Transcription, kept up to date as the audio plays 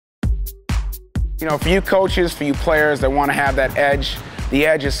You know, for you coaches, for you players that want to have that edge, the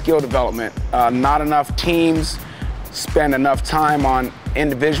edge is skill development. Not enough teams spend enough time on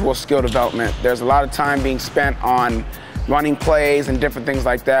individual skill development. There's a lot of time being spent on running plays and different things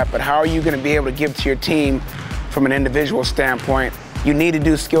like that, but how are you going to be able to give to your team from an individual standpoint? You need to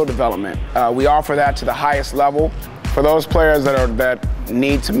do skill development. We offer that to the highest level. For those players that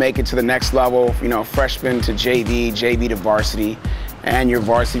need to make it to the next level, you know, freshman to JV, JV to varsity, and your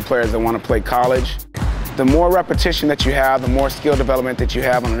varsity players that want to play college, the more repetition that you have, the more skill development that you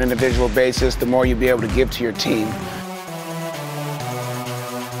have on an individual basis, the more you'll be able to give to your team.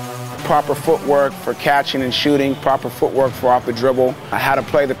 Proper footwork for catching and shooting, proper footwork for off the dribble, how to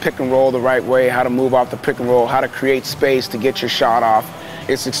play the pick and roll the right way, how to move off the pick and roll, how to create space to get your shot off.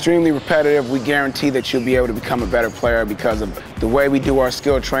 It's extremely repetitive. We guarantee that you'll be able to become a better player because of the way we do our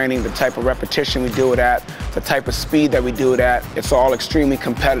skill training, the type of repetition we do it at, the type of speed that we do it at. It's all extremely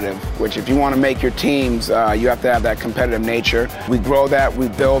competitive, which if you want to make your teams, you have to have that competitive nature. We grow that, we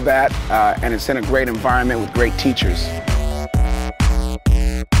build that, and it's in a great environment with great teachers.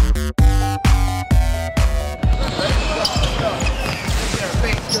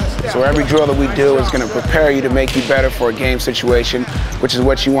 So every drill that we do is going to prepare you to make you better for a game situation, which is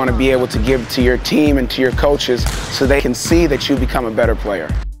what you want to be able to give to your team and to your coaches so they can see that you become a better player.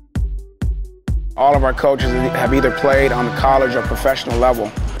 All of our coaches have either played on the college or professional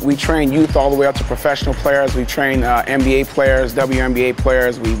level. We train youth all the way up to professional players. We train NBA players, WNBA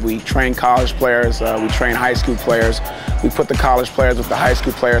players. We train college players. We train high school players. We put the college players with the high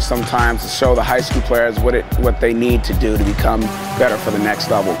school players sometimes to show the high school players what they need to do to become better for the next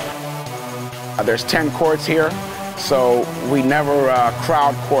level. There's 10 courts here, so we never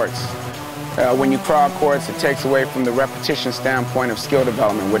crowd courts. When you crowd courts, it takes away from the repetition standpoint of skill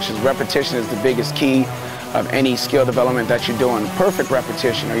development, which is repetition is the biggest key of any skill development that you're doing. Perfect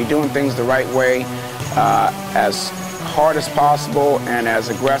repetition. Are you doing things the right way, as hard as possible and as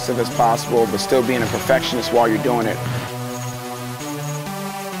aggressive as possible, but still being a perfectionist while you're doing it?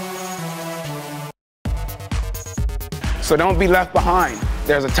 So don't be left behind.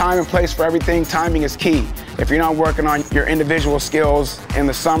 There's a time and place for everything. Timing is key. If you're not working on your individual skills in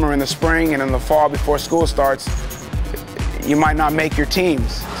the summer, in the spring, and in the fall before school starts, you might not make your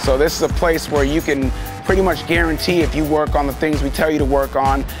teams. So this is a place where you can pretty much guarantee if you work on the things we tell you to work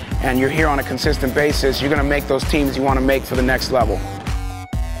on and you're here on a consistent basis, you're going to make those teams you want to make for the next level.